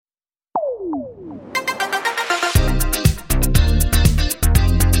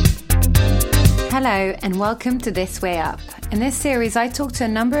Hello and welcome to This Way Up. In this series, I talk to a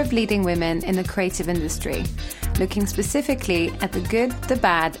number of leading women in the creative industry, looking specifically at the good, the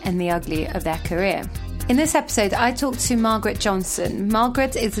bad and the ugly of their career. In this episode, I talked to Margaret Johnson.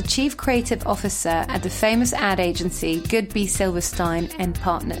 Margaret is the Chief Creative Officer at the famous ad agency Goodby Silverstein and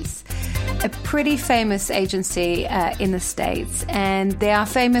Partners, a pretty famous agency in the States, and they are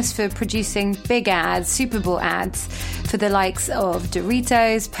famous for producing big ads, Super Bowl ads, for the likes of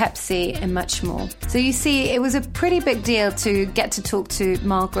Doritos, Pepsi, and much more. So you see, it was a pretty big deal to get to talk to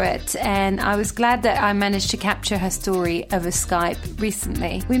Margaret, and I was glad that I managed to capture her story over Skype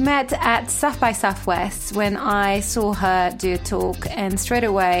recently. We met at South by Southwest when I saw her do a talk, and straight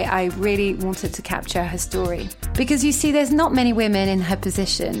away I really wanted to capture her story. Because you see, there's not many women in her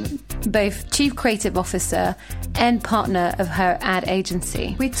position, both Chief Creative Officer and partner of her ad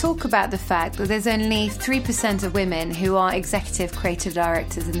agency. We talk about the fact that there's only 3% of women who are executive creative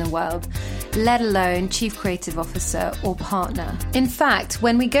directors in the world, let alone Chief Creative Officer or partner. In fact,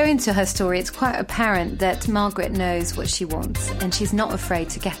 when we go into her story, it's quite apparent that Margaret knows what she wants and she's not afraid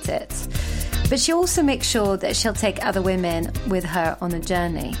to get it. But she also makes sure that she'll take other women with her on the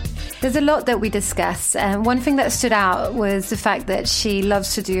journey. There's a lot that we discuss. One thing that stood out was the fact that she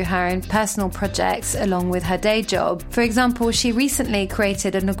loves to do her own personal projects along with her day job. For example, she recently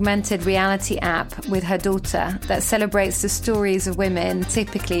created an augmented reality app with her daughter that celebrates the stories of women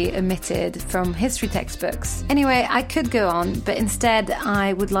typically omitted from history textbooks. Anyway, I could go on, but instead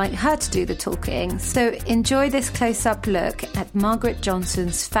I would like her to do the talking. So enjoy this close-up look at Margaret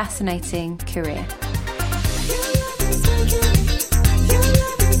Johnson's fascinating career.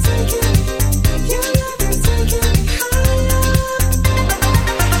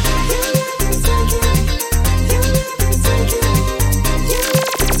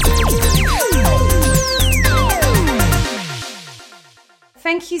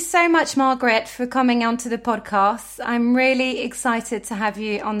 Thank you so much, Margaret, for coming onto the podcast. I'm really excited to have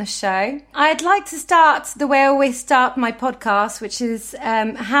you on the show. I'd like to start the way I always start my podcast, which is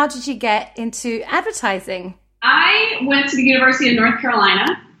how did you get into advertising? I went to the University of North Carolina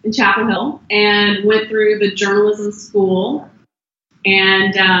in Chapel Hill and went through the journalism school.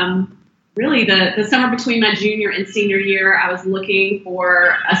 And really the summer between my junior and senior year, I was looking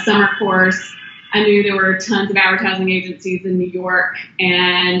for a summer course. I knew there were tons of advertising agencies in New York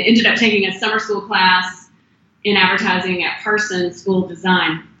and ended up taking a summer school class in advertising at Parsons School of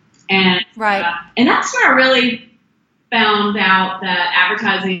Design. And, and that's where I really found out that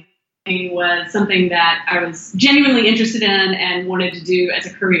advertising was something that I was genuinely interested in and wanted to do as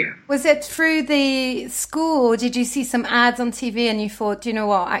a career. Was it through the school, or did you see some ads on TV and you thought, you know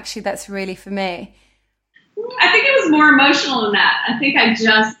what, actually that's really for me? I think it was more emotional than that. I think I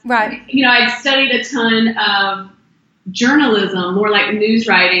just, I'd studied a ton of journalism, more like news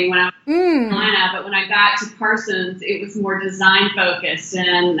writing when I was in Carolina, but when I got to Parsons, it was more design focused,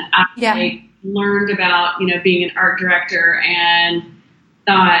 and I learned about, being an art director and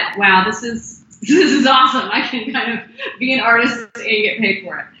thought, wow, this is awesome. I can kind of be an artist and get paid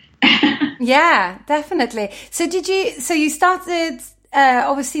for it. Yeah, definitely. So you started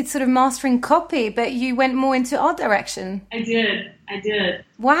obviously sort of mastering copy, but you went more into art direction. I did.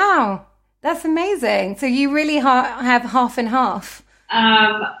 Wow, that's amazing. So you really have half and half.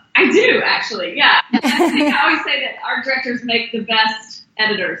 I do, actually, yeah. I always say that art directors make the best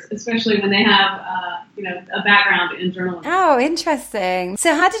editors, especially when they have, a background in journalism. Oh, interesting.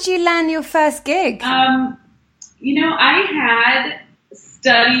 So how did you land your first gig? I had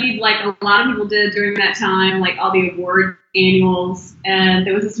studied like a lot of people did during that time, like all the award annuals, and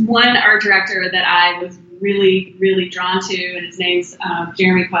there was this one art director that I was really, really drawn to, and his name's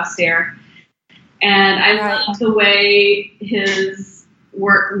Jeremy Quaster, and I loved the way his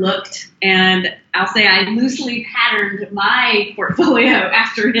work looked, and I'll say I loosely patterned my portfolio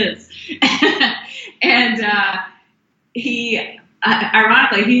after his. And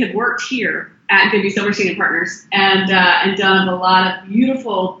ironically, he had worked here at Goodby Silverstein and Partners, and done a lot of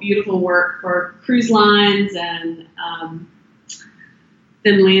beautiful, beautiful work for cruise lines and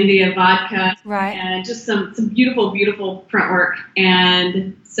Finlandia vodka, and just some beautiful, beautiful print work.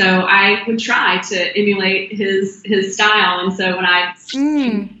 And so I would try to emulate his style. And so when I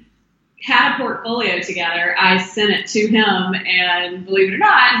had a portfolio together, I sent it to him, and believe it or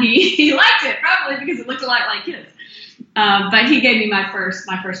not, he liked it, probably because it looked a lot like his. But he gave me my first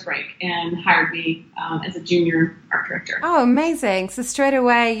break and hired me as a junior art director. Oh, amazing. So straight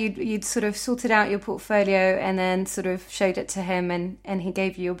away you'd sort of sorted out your portfolio and then sort of showed it to him, and he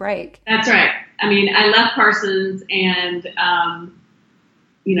gave you a break. That's right. I mean, I left Parsons and,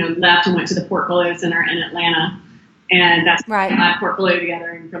 left and went to the Portfolio Center in Atlanta. And that's got my portfolio together.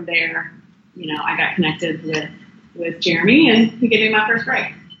 And from there, I got connected with Jeremy, and he gave me my first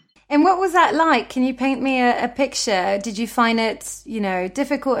break. And what was that like? Can you paint me a picture? Did you find it,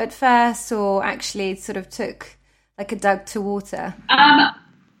 difficult at first, or actually sort of took like a duck to water? No,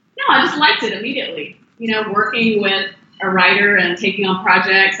 I just liked it immediately. Working with a writer and taking on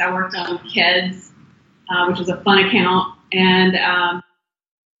projects. I worked on Kids, which was a fun account, and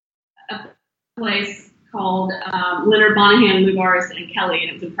a place called Leonard Monahan, Lou Bars, and Kelly, and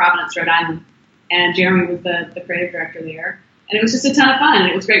it was in Providence, Rhode Island. And Jeremy was the creative director there. And it was just a ton of fun. And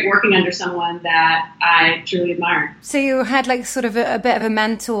it was great working under someone that I truly admired. So you had like sort of a bit of a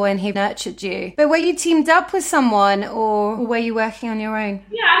mentor, and he nurtured you. But were you teamed up with someone, or were you working on your own?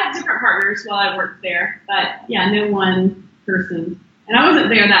 Yeah, I had different partners while I worked there. But yeah, no one person. And I wasn't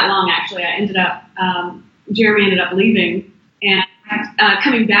there that long, actually. I ended up, Jeremy ended up leaving and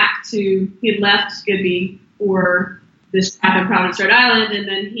coming back he had left Goodby for this job in Providence, Rhode Island. And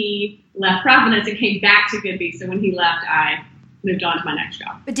then he left Providence and came back to Goodby. So when he left, I moved on to my next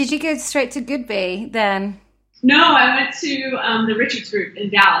job. But did you go straight to Goodby then? No, I went to the Richards Group in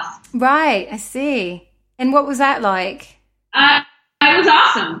Dallas. Right, I see. And what was that like? It was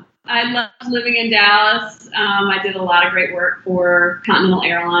awesome. I loved living in Dallas. I did a lot of great work for Continental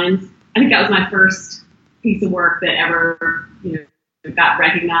Airlines. I think that was my first piece of work that ever, got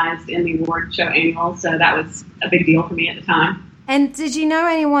recognized in the award show annual. So that was a big deal for me at the time. And did you know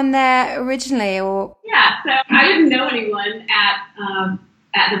anyone there originally, or? Yeah, so I didn't know anyone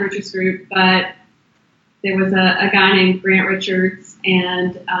at the Richards Group, but there was a guy named Grant Richards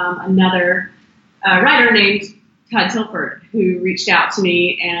and another writer named Todd Tilford who reached out to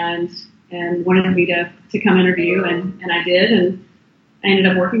me and wanted me to come interview, and I did, and I ended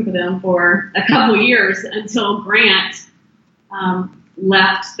up working for them for a couple of years until Grant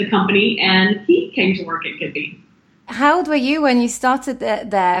left the company and he came to work at Goodby. How old were you when you started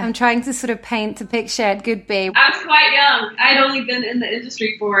there? I'm trying to sort of paint a picture at Goodby. I was quite young. I'd only been in the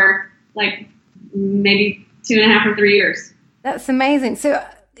industry for like maybe 2.5 or 3 years. That's amazing. So,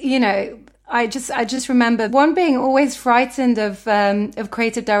 I just remember one being always frightened of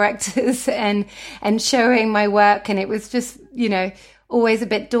creative directors and showing my work, and it was just, always a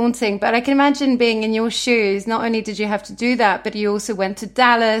bit daunting. But I can imagine being in your shoes. Not only did you have to do that, but you also went to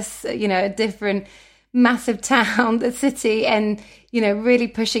Dallas, a different massive town, the city, and really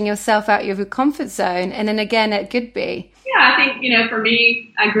pushing yourself out of your comfort zone. And then again at Goodby. Yeah, I think for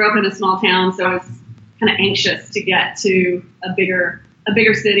me, I grew up in a small town, so I was kind of anxious to get to a bigger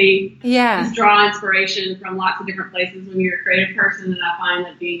city. Yeah, just draw inspiration from lots of different places when you're a creative person, and I find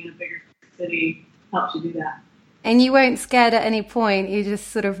that being in a bigger city helps you do that. And you weren't scared at any point. You just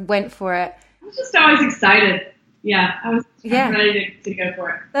sort of went for it. I was just always excited. Yeah, I was ready to go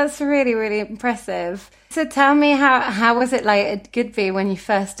for it. That's really, really impressive. So tell me, how was it like at Goodby when you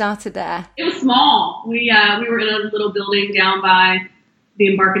first started there? It was small. We were in a little building down by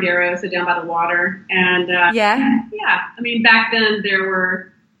the Embarcadero, so down by the water. And yeah. I mean, back then there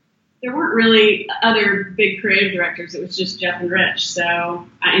weren't really other big creative directors. It was just Jeff and Rich. So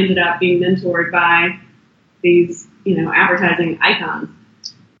I ended up being mentored by these, advertising icons.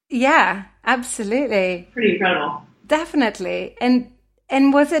 Yeah, absolutely. Pretty incredible. Definitely.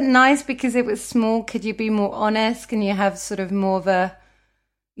 And was it nice because it was small? Could you be more honest? Can you have sort of more of a,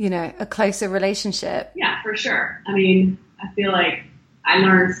 a closer relationship? Yeah, for sure. I mean, I feel like I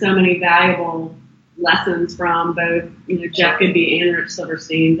learned so many valuable lessons from both, Jeff Goodby and Rich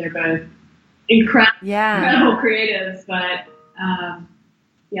Silverstein. They're both incredible creatives, but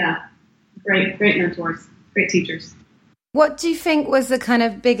great mentors, great teachers. What do you think was the kind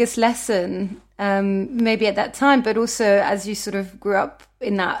of biggest lesson, maybe at that time, but also as you sort of grew up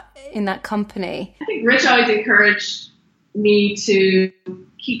in that company? I think Rich always encouraged me to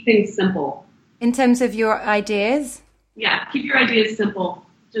keep things simple. In terms of your ideas? Yeah, keep your ideas simple,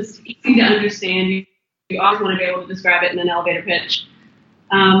 just easy to understand. You always want to be able to describe it in an elevator pitch.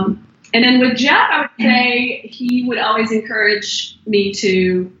 And then with Jeff, I would say he would always encourage me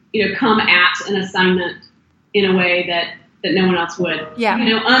to, come at an assignment in a way that no one else would. Yeah.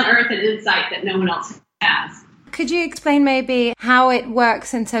 Unearth an insight that no one else has. Could you explain maybe how it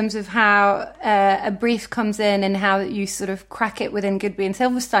works in terms of how a brief comes in and how you sort of crack it within Goodby and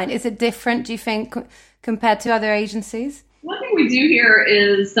Silverstein? Is it different, do you think, compared to other agencies? One thing we do here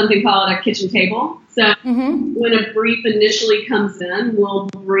is something called a kitchen table. So when a brief initially comes in, we'll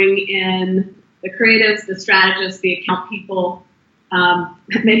bring in the creatives, the strategists, the account people,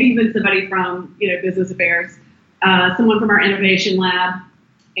 maybe even somebody from business affairs, someone from our innovation lab,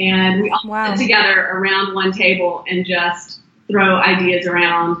 and we all sit together around one table and just throw ideas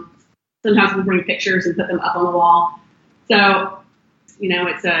around. Sometimes we'll bring pictures and put them up on the wall. So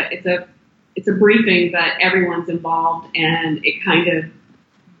it's a it's a briefing, but everyone's involved, and it kind of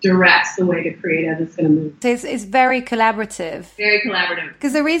directs the way the creative is going to move. So it's very collaborative. Very collaborative.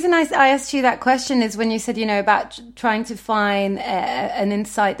 Because the reason I asked you that question is when you said, about trying to find an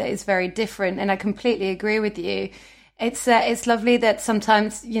insight that is very different, and I completely agree with you. It's lovely that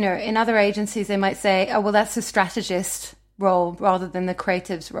sometimes, in other agencies they might say, oh, well, that's a strategist role rather than the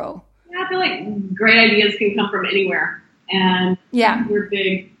creative's role. Yeah, I feel like great ideas can come from anywhere. And we're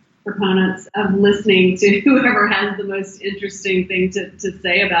big proponents of listening to whoever has the most interesting thing to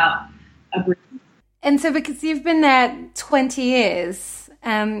say about a brief. And so because you've been there 20 years,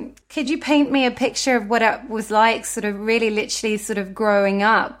 could you paint me a picture of what it was like sort of really literally sort of growing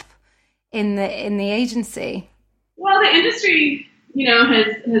up in the agency? Well, the industry,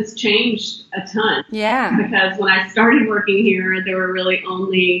 has changed a ton. Yeah. Because when I started working here, there were really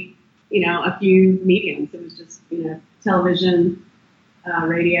only, a few mediums. It was just, television,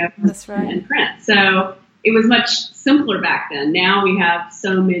 radio, that's right, and print. So it was much simpler back then. Now we have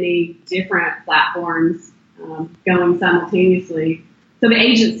so many different platforms going simultaneously. So the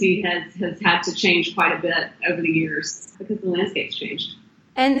agency has had to change quite a bit over the years because the landscape's changed.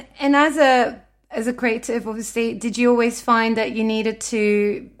 And as a creative, obviously, did you always find that you needed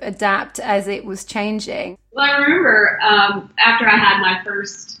to adapt as it was changing? Well, I remember after I had my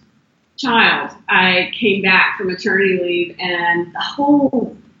first child, I came back from maternity leave, and the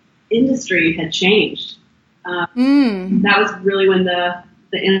whole industry had changed. That was really when the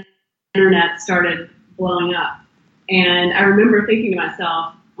internet started blowing up. And I remember thinking to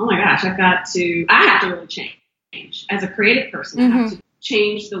myself, oh my gosh, I have to really change. As a creative person, I have to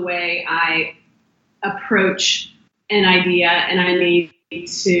change the way I approach an idea, and I need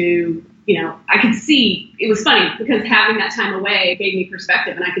to, I could see, it was funny because having that time away gave me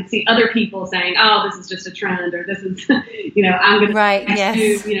perspective, and I could see other people saying, oh, this is just a trend, or this is, I'm going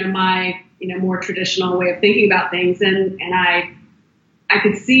to do, my, more traditional way of thinking about things. And I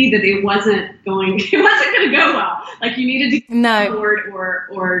could see that it wasn't going to go well. Like you needed to get on board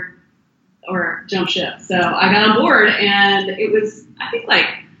or jump ship. So I got on board, and it was, I think like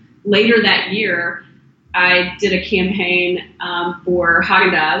later that year, I did a campaign for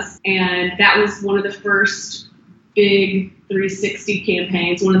Haagen-Dazs, and that was one of the first big 360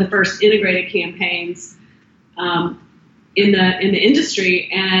 campaigns, one of the first integrated campaigns in the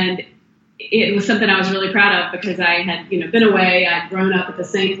industry, and it was something I was really proud of because I had been away. I'd grown up at the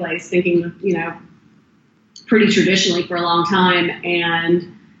same place, thinking pretty traditionally for a long time,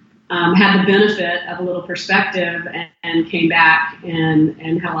 and had the benefit of a little perspective, and came back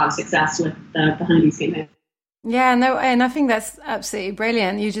and had a lot of success with the Honeybees campaign. Yeah, no, and I think that's absolutely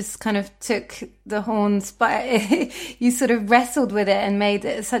brilliant. You just kind of took the horns, but you sort of wrestled with it and made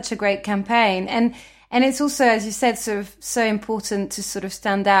it such a great campaign. And it's also, as you said, sort of so important to sort of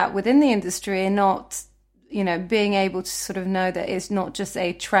stand out within the industry and not, being able to sort of know that it's not just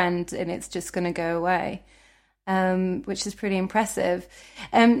a trend and it's just going to go away. Which is pretty impressive.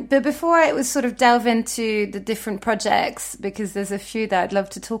 But before I was sort of delve into the different projects, because there's a few that I'd love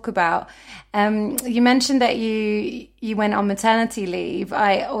to talk about, you mentioned that you went on maternity leave.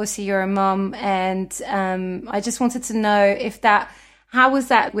 Obviously you're a mum, and I just wanted to know how was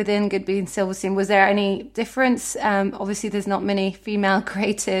that within Goodby and Silverstein? Was there any difference? Obviously there's not many female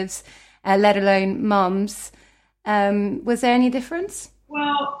creatives, let alone mums. Was there any difference?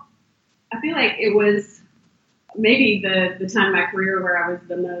 Well, I feel like it was maybe the time in my career where I was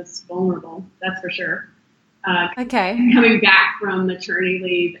the most vulnerable, that's for sure. Okay. Coming back from maternity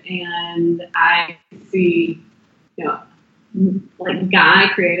leave, and I see, like guy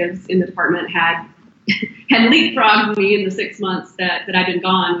creatives in the department had leapfrogged me in the 6 months that I'd been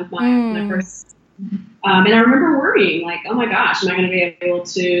gone with my first. And I remember worrying, like, oh my gosh, am I going to be able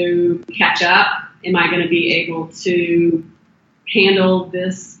to catch up? Am I going to be able to handle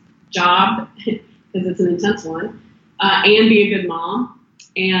this job? Because it's an intense one, and be a good mom.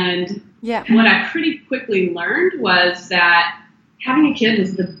 And what I pretty quickly learned was that having a kid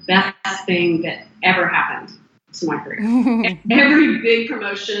was the best thing that ever happened to my career. Every big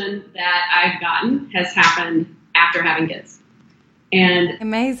promotion that I've gotten has happened after having kids. And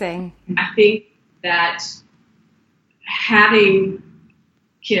amazing. I think that having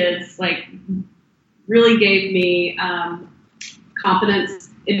kids really gave me confidence.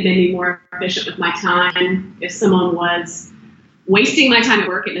 It made me more efficient with my time. If someone was wasting my time at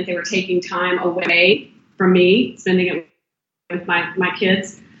work, it meant they were taking time away from me, spending it with my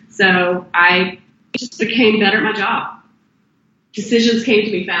kids. So I just became better at my job. Decisions came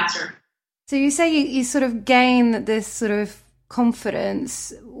to me faster. So you say you sort of gain this sort of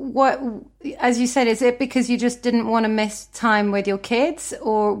confidence. What, as you said, is it because you just didn't want to miss time with your kids,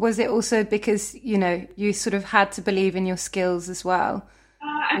 or was it also because, you know, you sort of had to believe in your skills as well?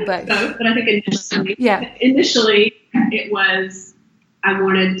 I think both, but I think yeah. Initially it was I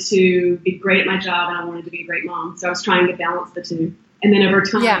wanted to be great at my job and I wanted to be a great mom. So I was trying to balance the two. And then over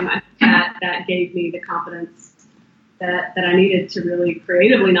time, I think that gave me the confidence that I needed to really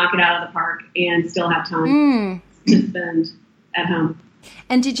creatively knock it out of the park and still have time to spend at home.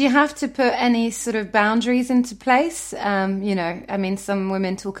 And did you have to put any sort of boundaries into place? You know, I mean, some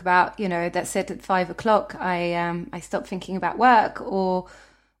women talk about, you know, that's it at 5 o'clock. I stopped thinking about work, or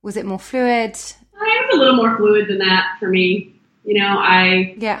was it more fluid? It was a little more fluid than that for me. You know,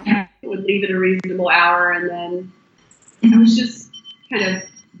 I would leave at a reasonable hour, and then I was just kind of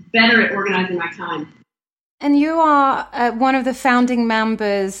better at organizing my time. And you are one of the founding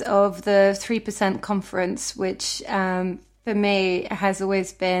members of the 3% Conference, which for me has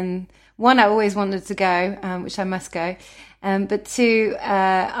always been, one, I always wanted to go, which I must go. But two,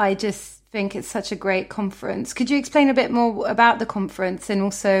 I just think it's such a great conference. Could you explain a bit more about the conference and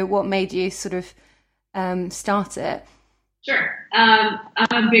also what made you sort of start it? Sure. I'm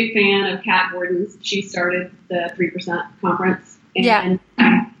a big fan of Kat Gordon's. She started the 3% Conference. And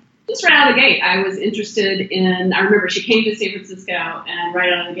just right out of the gate, I was interested in, I remember she came to San Francisco, and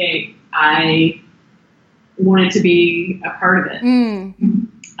right out of the gate, I wanted to be a part of it.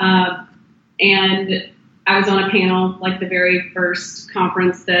 And I was on a panel, like the very first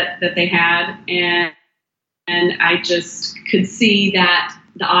conference that they had, and I just could see that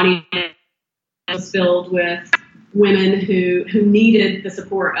the audience was filled with women who needed the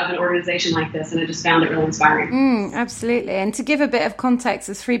support of an organization like this, and I just found it really inspiring. Absolutely. And to give a bit of context,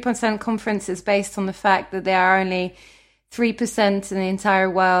 the 3% Conference is based on the fact that there are only 3% in the entire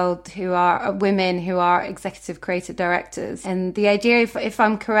world who are women who are executive creative directors. And the idea, if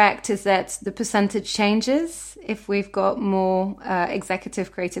I'm correct, is that the percentage changes if we've got more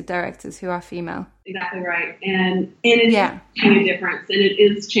executive creative directors who are female. Exactly right. And it's making a difference, and it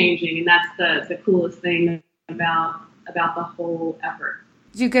is changing, and that's the coolest thing about the whole effort.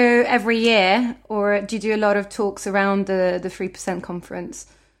 Do you go every year, or do you do a lot of talks around the 3% Conference?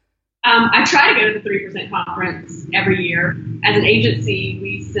 I try to go to the 3% Conference every year. As an agency,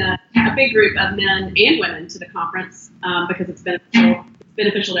 we send a big group of men and women to the conference because it's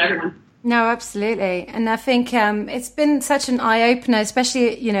beneficial to everyone. No, absolutely. And I think it's been such an eye-opener,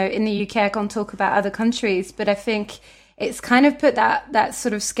 especially, you know, in the UK. I can't talk about other countries, but I think it's kind of put that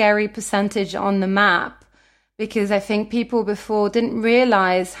sort of scary percentage on the map, because I think people before didn't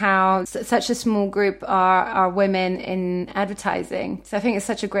realize how such a small group are women in advertising. So I think it's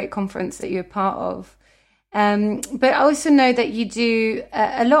such a great conference that you're part of. But I also know that you do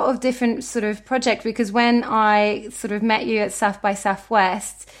a lot of different sort of projects, because when I sort of met you at South by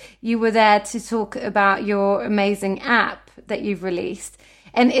Southwest, you were there to talk about your amazing app that you've released.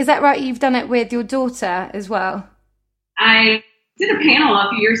 And is that right? You've done it with your daughter as well? I did a panel a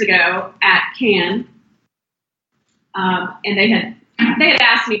few years ago at Cannes. And they had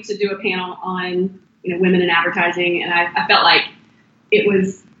asked me to do a panel on, you know, women in advertising, and I felt like it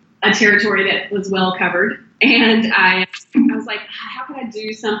was a territory that was well covered, and I was like, how can I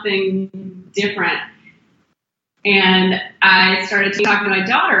do something different? And I started talking to my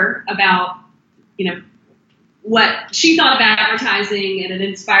daughter about, you know, what she thought about advertising, and it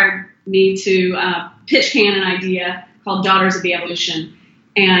inspired me to pitch Cannes an idea called Daughters of the Evolution,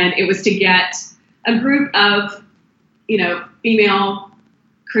 and it was to get a group of, you know, female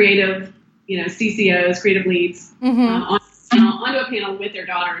creative, you know, CCOs, creative leads, onto a panel with their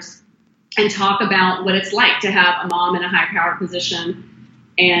daughters and talk about what it's like to have a mom in a high power position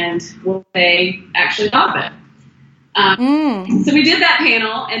and what they actually thought of it. So we did that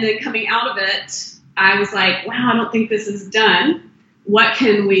panel, and then coming out of it, I was like, wow, I don't think this is done. What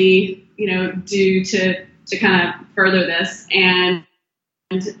can we, you know, do to kind of further this? And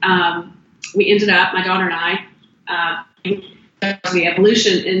we ended up, my daughter and I, the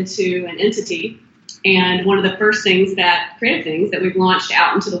evolution into an entity. And one of the first creative things that we've launched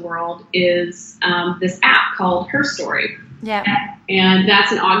out into the world is this app called Her Story. Yeah. And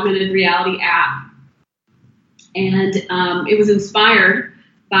that's an augmented reality app. And it was inspired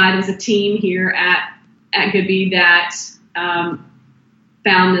by, there's a team here at Goodby that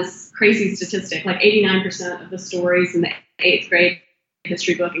found this crazy statistic, like 89% of the stories in the 8th grade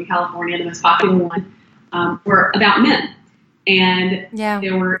history book in California, the most popular one, were about men. And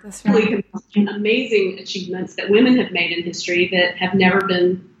there were really amazing achievements that women have made in history that have never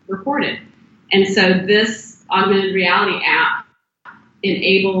been reported. And so this augmented reality app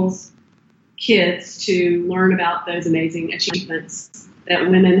enables kids to learn about those amazing achievements that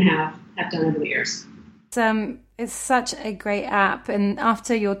women have done over the years. It's such a great app. And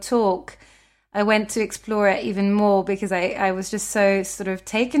after your talk, I went to explore it even more because I was just so sort of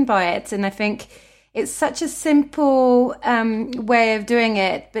taken by it. And I think it's such a simple way of doing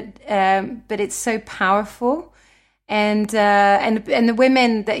it, but it's so powerful. And the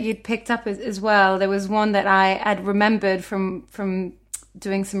women that you'd picked up as well, there was one that I had remembered from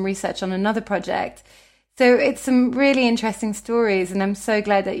doing some research on another project. So it's some really interesting stories, and I'm so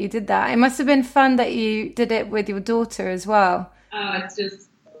glad that you did that. It must have been fun that you did it with your daughter as well. Oh, it's just,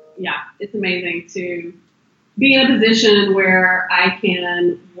 yeah, it's amazing to be in a position where I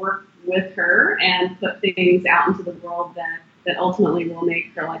can work with her and put things out into the world that ultimately will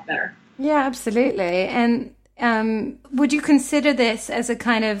make her life better. Yeah, absolutely. And would you consider this as a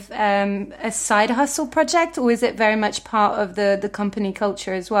kind of a side hustle project, or is it very much part of the company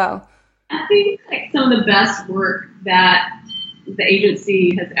culture as well? I think like some of the best work that the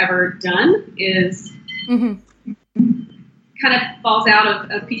agency has ever done is kind of falls out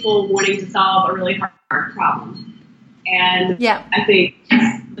of people wanting to solve a really hard problem. And yeah. I think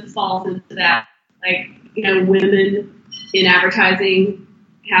this falls into that. Like, women in advertising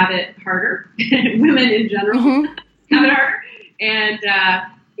have it harder. Women in general have it harder. And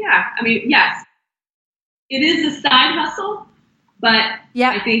yes, it is a side hustle, but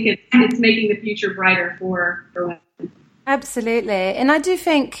I think it's making the future brighter for women. Absolutely. And I do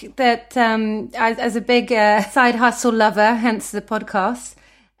think that as a big side hustle lover, hence the podcast,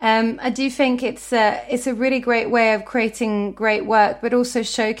 I do think it's a really great way of creating great work, but also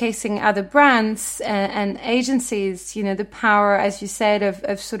showcasing other brands and agencies, the power, as you said,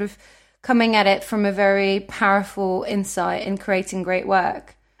 of sort of coming at it from a very powerful insight in creating great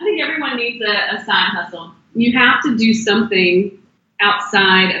work. I think everyone needs a side hustle. You have to do something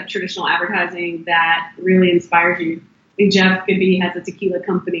outside of traditional advertising that really inspires you. I think Jeff Goodby has a tequila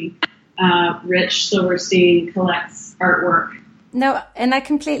company. Rich Silverstein collects artwork. No, and I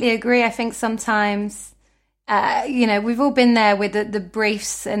completely agree. I think sometimes, we've all been there with the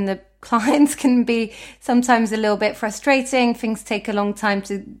briefs, and the clients can be sometimes a little bit frustrating. Things take a long time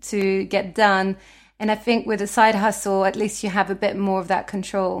to get done. And I think with a side hustle, at least you have a bit more of that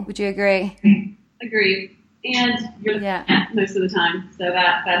control. Would you agree? Agree. And you're most of the time, so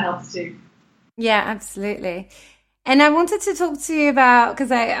that helps too. Yeah, absolutely. And I wanted to talk to you about,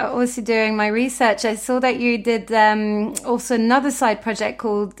 because I obviously doing my research, I saw that you did also another side project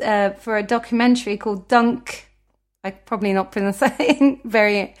called for a documentary called Dunk. I'm probably not pronouncing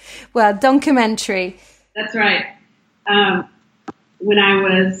very well. Dunkumentary. That's right. When I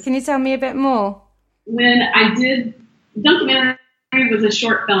was, can you tell me a bit more? When I did Dunkumentary, was a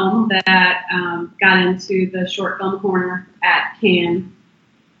short film that got into the short film corner at Cannes,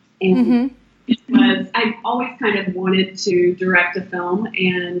 and I always kind of wanted to direct a film,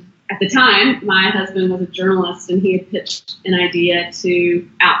 and at the time, my husband was a journalist, and he had pitched an idea to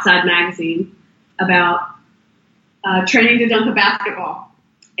Outside Magazine about training to dunk a basketball,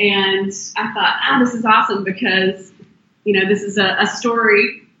 and I thought, this is awesome because this is a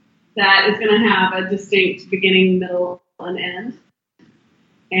story that is going to have a distinct beginning, middle, and end.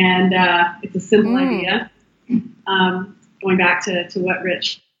 And it's a simple idea. Going back to what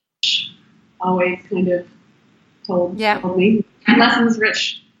Rich always kind of told me. Lessons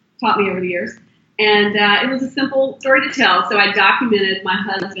Rich taught me over the years. And it was a simple story to tell. So I documented my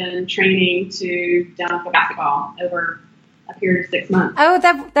husband training to dunk a basketball over a period of 6 months. Oh,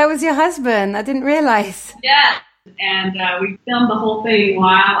 that was your husband. I didn't realize. Yeah. And we filmed the whole thing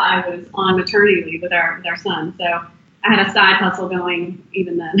while I was on maternity leave with our son. So I had a side hustle going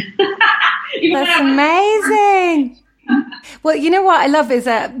even then. That's amazing. Well, you know what I love is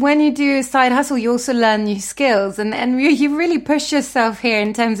that when you do a side hustle, you also learn new skills, and you really push yourself here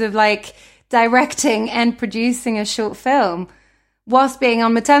in terms of like directing and producing a short film whilst being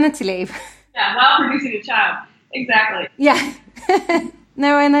on maternity leave. Yeah, while producing a child. Exactly. Yeah.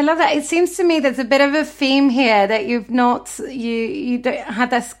 No, and I love that. It seems to me there's a bit of a theme here that you don't have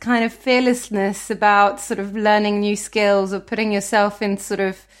this kind of fearlessness about sort of learning new skills or putting yourself in sort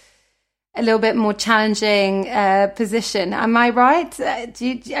of a little bit more challenging position. Am I right? Do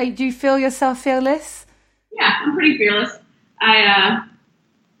you feel yourself fearless? Yeah, I'm pretty fearless. I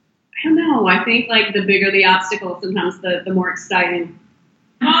don't know. I think like the bigger the obstacle, sometimes the more exciting.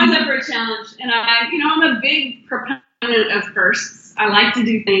 I'm always up for a challenge, and I'm a big proponent of firsts. I like to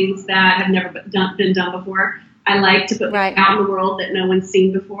do things that have never been done before. I like to put things out in the world that no one's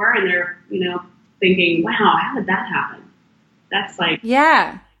seen before, and they're thinking, "Wow, how did that happen?" That's like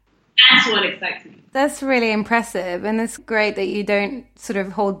that's what excites me. That's really impressive. And it's great that you don't sort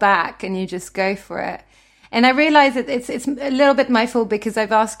of hold back and you just go for it. And I realize that it's a little bit my fault because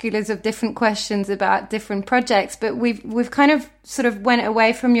I've asked you loads of different questions about different projects, but we've kind of sort of went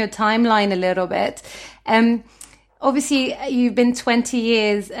away from your timeline a little bit. Obviously, you've been 20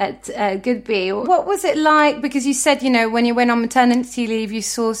 years at Goodby. What was it like? Because you said, when you went on maternity leave, you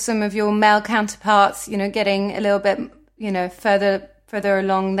saw some of your male counterparts, getting a little bit, further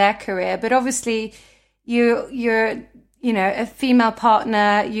along their career. But obviously, you're a female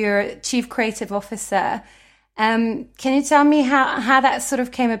partner. You're chief creative officer. Can you tell me how that sort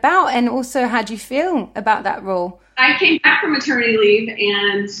of came about, and also how do you feel about that role? I came back from maternity leave,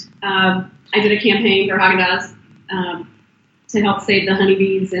 and I did a campaign for Haagen-Dazs to help save the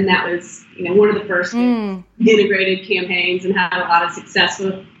honeybees, and that was one of the first integrated campaigns, and had a lot of success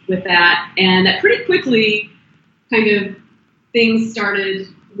with that. And that pretty quickly, kind of things started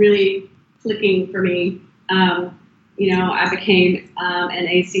really clicking for me. I became an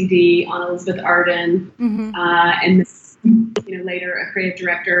ACD on Elizabeth Arden, and later a creative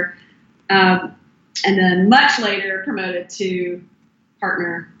director, and then much later promoted to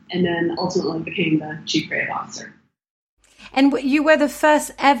partner, and then ultimately became the chief creative officer. And you were the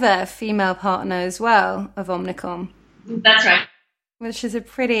first ever female partner as well of Omnicom. That's right. Which is a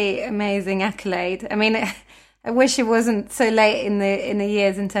pretty amazing accolade. I mean, I wish it wasn't so late in the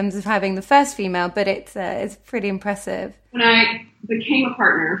years in terms of having the first female, but it's pretty impressive. When I became a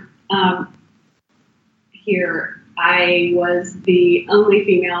partner here, I was the only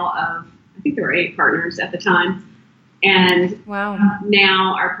female of, I think there were 8 partners at the time. And wow.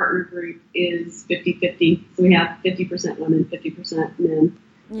 Now our partner group is 50-50. So we have 50% women, 50% men.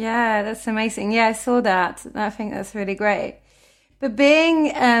 Yeah, that's amazing. Yeah, I saw that. I think that's really great. But being,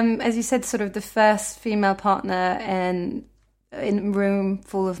 as you said, sort of the first female partner in a room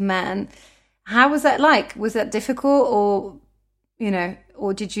full of men, how was that like? Was that difficult,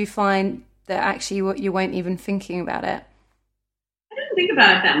 or did you find that actually you weren't even thinking about it? I didn't think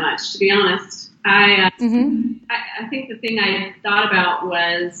about it that much, to be honest. I think the thing I thought about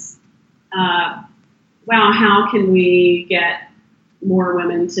was, wow, how can we get more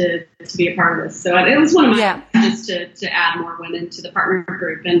women to be a part of this? So it was one of my just to add more women to the partner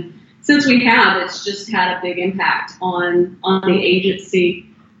group. And since we have, it's just had a big impact on the agency.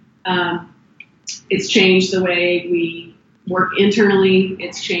 It's changed the way we work internally.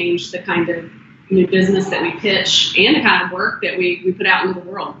 It's changed the kind of new business that we pitch and the kind of work that we put out into the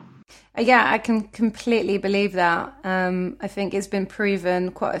world. Yeah, I can completely believe that. I think it's been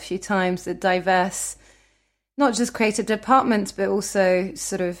proven quite a few times that diverse, not just creative departments, but also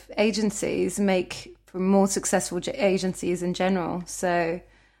sort of agencies make for more successful agencies in general. So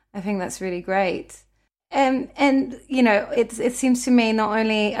I think that's really great. And it seems to me not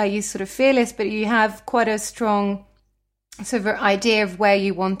only are you sort of fearless, but you have quite a strong sort of idea of where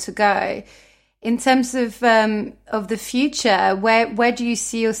you want to go. In terms of the future, where do you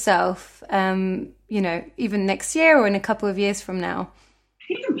see yourself, even next year or in a couple of years from now? I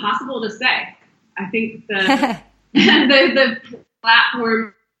think it's impossible to say. I think the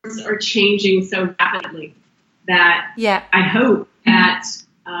platforms are changing so rapidly that I hope that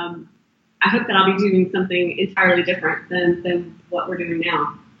I'll be doing something entirely different than what we're doing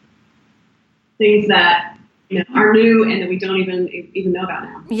now. Things that are new and that we don't even know about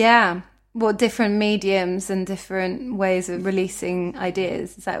now. Yeah. Well, different mediums and different ways of releasing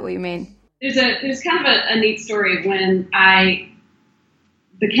ideas. Is that what you mean? There's kind of a neat story. When I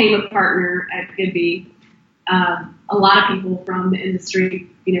became a partner at Goodby, a lot of people from the industry,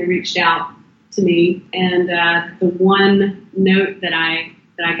 reached out to me, and the one note that I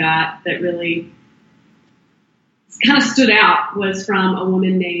got that really kind of stood out was from a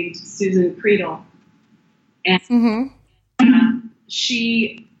woman named Susan Creedle, and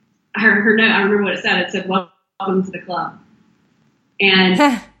her note, I remember what it said. It said, "Welcome to the club," and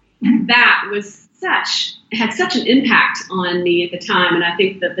that was had such an impact on me at the time. And I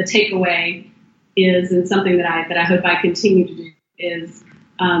think that the takeaway is, and something that I hope I continue to do, is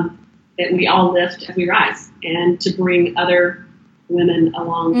that we all lift as we rise, and to bring other women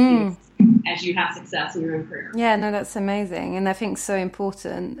along as you have success in your own career. Yeah, no, that's amazing, and I think so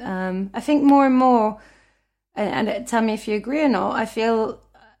important. I think more and more, and tell me if you agree or not, I feel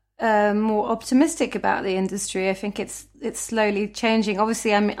more optimistic about the industry. I think it's slowly changing.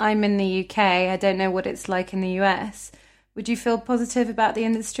 Obviously, I'm in the UK. I don't know what it's like in the US. Would you feel positive about the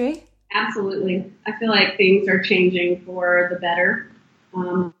industry? Absolutely. I feel like things are changing for the better.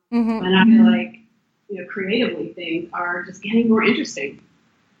 And I feel like, creatively things are just getting more interesting.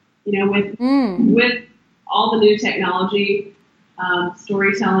 With all the new technology,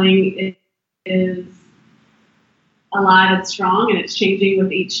 Storytelling is alive and strong, and it's changing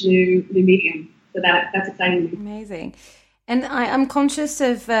with each new medium. So that's exciting to me. Amazing. And I'm conscious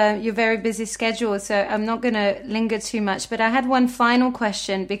of your very busy schedule, so I'm not going to linger too much. But I had one final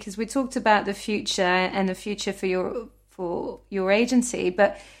question, because we talked about the future and the future for your agency,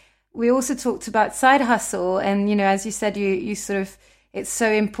 but we also talked about side hustle. And, you know, as you said, you sort of, it's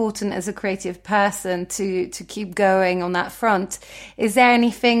so important as a creative person to keep going on that front. Is there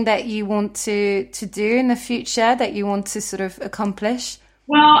anything that you want to do in the future that you want to sort of accomplish?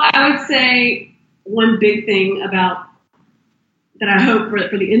 Well, I would say one big thing that I hope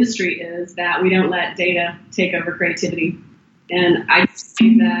for the industry is that we don't let data take over creativity. And I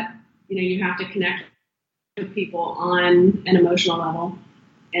think that, you know, you have to connect with people on an emotional level,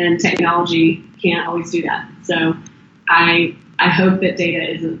 and technology can't always do that. So I hope that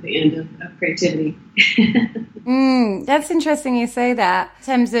data isn't the end of creativity. That's interesting you say that. In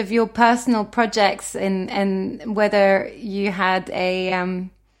terms of your personal projects and whether you had a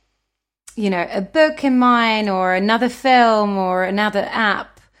book in mind or another film or another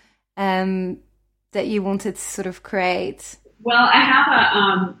app that you wanted to sort of create. Well,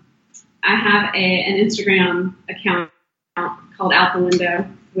 I have an Instagram account called Out the Window,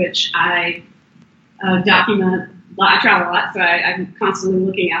 which I document. I travel a lot, so I'm constantly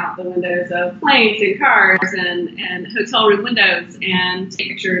looking out the windows of planes and cars and hotel room windows and take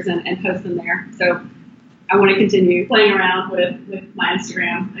pictures and post them there. So I want to continue playing around with my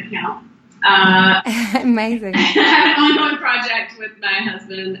Instagram account. Amazing. I have an ongoing project with my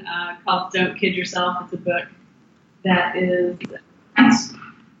husband called Don't Kid Yourself. It's a book that is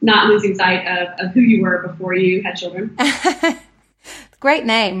not losing sight of who you were before you had children. Great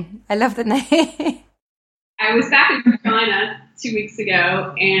name. I love the name. I was back in North Carolina 2 weeks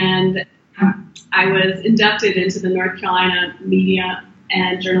ago, and I was inducted into the North Carolina Media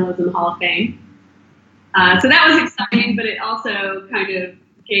and Journalism Hall of Fame. So that was exciting, but it also kind of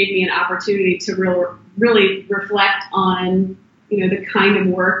gave me an opportunity to really reflect on, you know, the kind of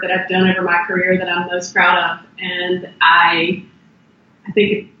work that I've done over my career that I'm most proud of. And I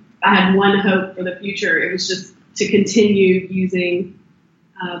think if I had one hope for the future, it was just to continue using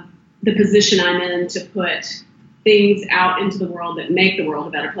the position I'm in to put things out into the world that make the world a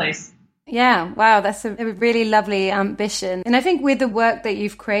better place. Yeah, wow, that's a really lovely ambition. And I think with the work that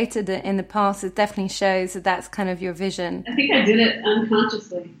you've created in the past, it definitely shows that that's kind of your vision. I think I did it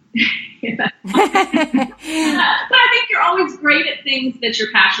unconsciously. But I think you're always great at things that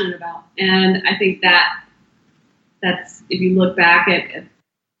you're passionate about. And I think that's, if you look back at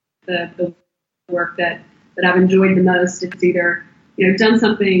the work that I've enjoyed the most, it's either, you know, done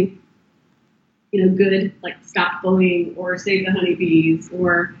something, you know, good, like stop bullying or save the honeybees,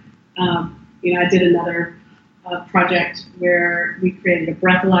 or I did another project where we created a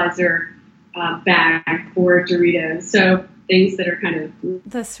breathalyzer bag for Doritos. So things that are kind of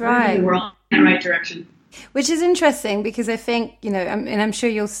that's right. We're all in the right direction. Which is interesting because I think, you know, and I'm sure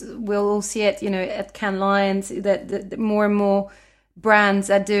we'll all see it, you know, at Cannes Lions that more and more brands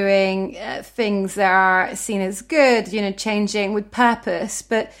are doing things that are seen as good, you know, changing with purpose.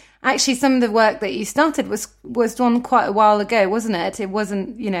 But actually, some of the work that you started was done quite a while ago, wasn't it? It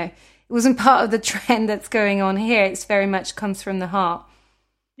wasn't, you know, it wasn't part of the trend that's going on here. It's very much comes from the heart.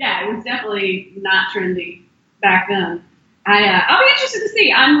 Yeah, it was definitely not trendy back then. I'll be interested to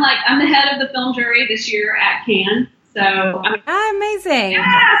see. I'm the head of the film jury this year at Cannes. So amazing.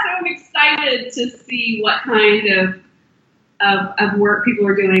 Yeah, so I'm excited to see what kind of work people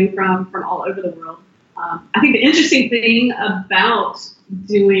are doing from all over the world. I think the interesting thing about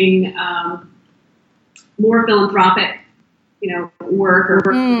doing more philanthropic, you know, work or work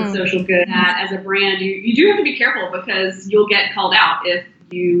for the social good as a brand, you do have to be careful because you'll get called out if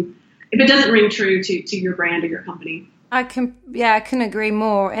it doesn't ring true to your brand or your company. I couldn't agree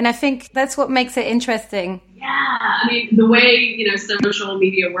more. And I think that's what makes it interesting. Yeah. I mean, the way, you know, social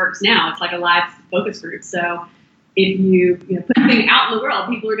media works now, it's like a live focus group. So if you put something out in the world,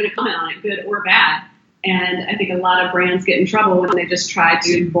 people are going to comment on it, good or bad. And I think a lot of brands get in trouble when they just try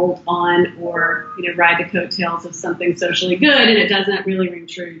to bolt on or, you know, ride the coattails of something socially good, and it doesn't really ring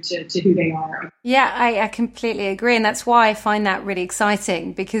true to who they are. Yeah, I completely agree. And that's why I find that really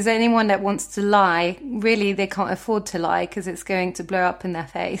exciting, because anyone that wants to lie, really, they can't afford to lie because it's going to blow up in their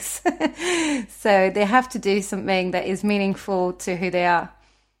face. So they have to do something that is meaningful to who they are.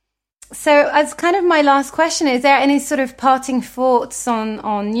 So as kind of my last question, is there any sort of parting thoughts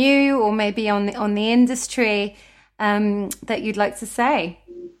on you or maybe on the industry that you'd like to say?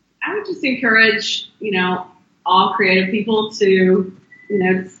 I would just encourage, you know, all creative people to, you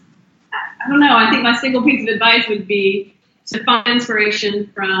know, I don't know, I think my single piece of advice would be to find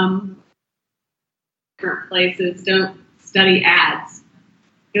inspiration from different places. Don't study ads.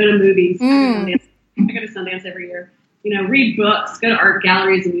 Go to movies. I go to Sundance every year. Read books. Go to art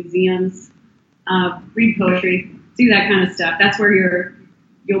galleries and museums. Read poetry. Do that kind of stuff. That's where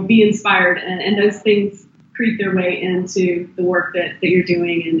you'll be inspired, and those things creep their way into the work that you're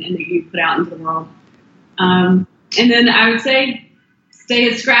doing and that you put out into the world. And then I would say, stay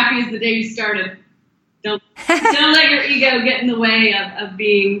as scrappy as the day you started. Don't let your ego get in the way of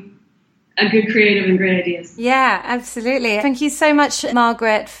being a good creative and great ideas. Yeah, absolutely. Thank you so much,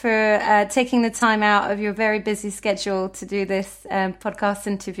 Margaret, for taking the time out of your very busy schedule to do this podcast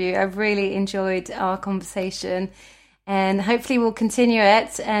interview. I've really enjoyed our conversation, and hopefully we'll continue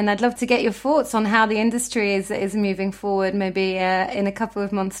it. And I'd love to get your thoughts on how the industry is moving forward, maybe in a couple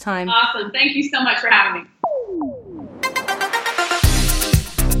of months' time. Awesome. Thank you so much for having me.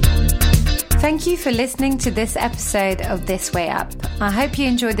 Thank you for listening to this episode of This Way Up. I hope you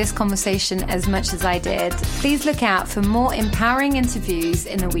enjoyed this conversation as much as I did. Please look out for more empowering interviews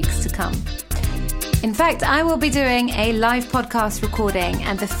in the weeks to come. In fact, I will be doing a live podcast recording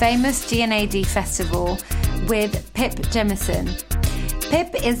at the famous GNAD Festival with Pip Jemison.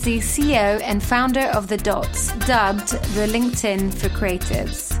 Pip is the CEO and founder of The Dots, dubbed the LinkedIn for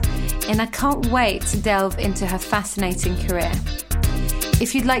Creatives. And I can't wait to delve into her fascinating career.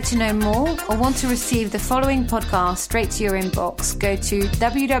 If you'd like to know more or want to receive the following podcast straight to your inbox, go to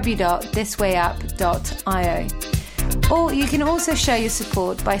www.thiswayup.io. Or you can also show your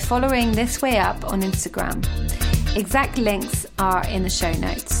support by following This Way Up on Instagram. Exact links are in the show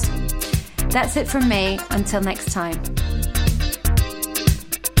notes. That's it from me. Until next time.